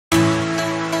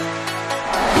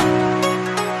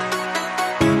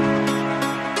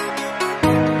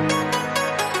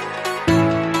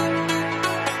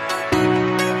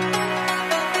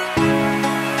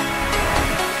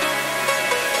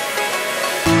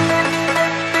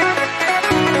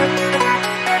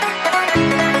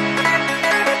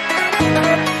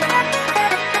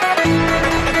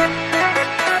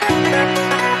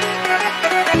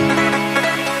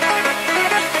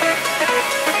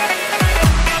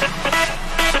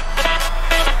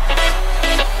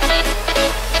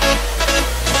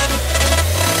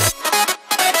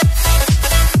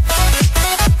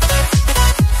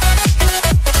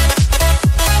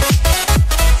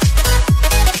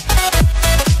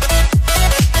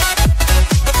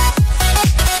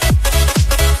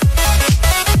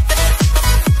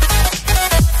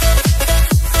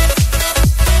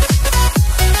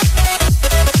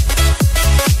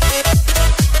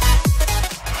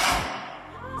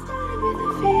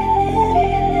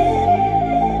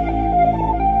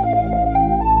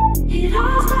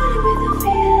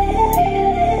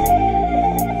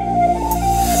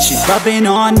rubbing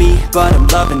on me, but I'm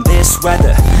loving this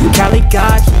weather. Cali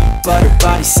got heat, but her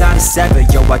body's hot as ever.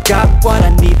 Yo, I got what I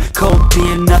need, cold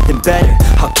beer, nothing better.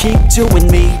 I'll keep doing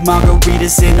me,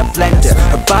 margaritas in a blender.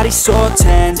 Her body's so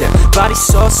tender, body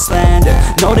so slender.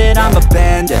 Know that I'm a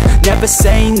bender, never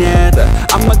say never.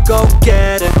 I'm a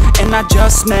go-getter, and I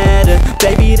just met her.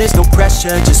 Baby, there's no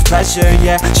pressure, just pleasure,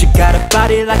 yeah. She got a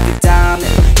body like a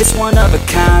diamond, it's one of a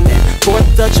kind, yeah.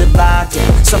 4th of July,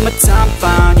 yeah. Summertime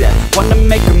fine, yeah. Wanna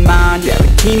make her mine, yeah.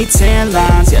 Bikini tan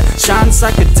lines, yeah. Shines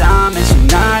like a diamond, she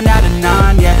 9 out of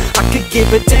 9, yeah. I could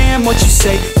give a damn what you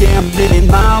say, yeah. I'm living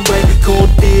my way, cold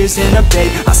beers in a bay.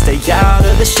 I stay out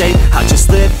of the shade, I just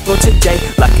live for today.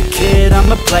 Like a kid,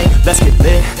 I'ma play. Let's get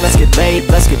lit, let's get laid,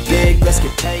 let's get big, let's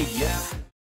get paid, yeah.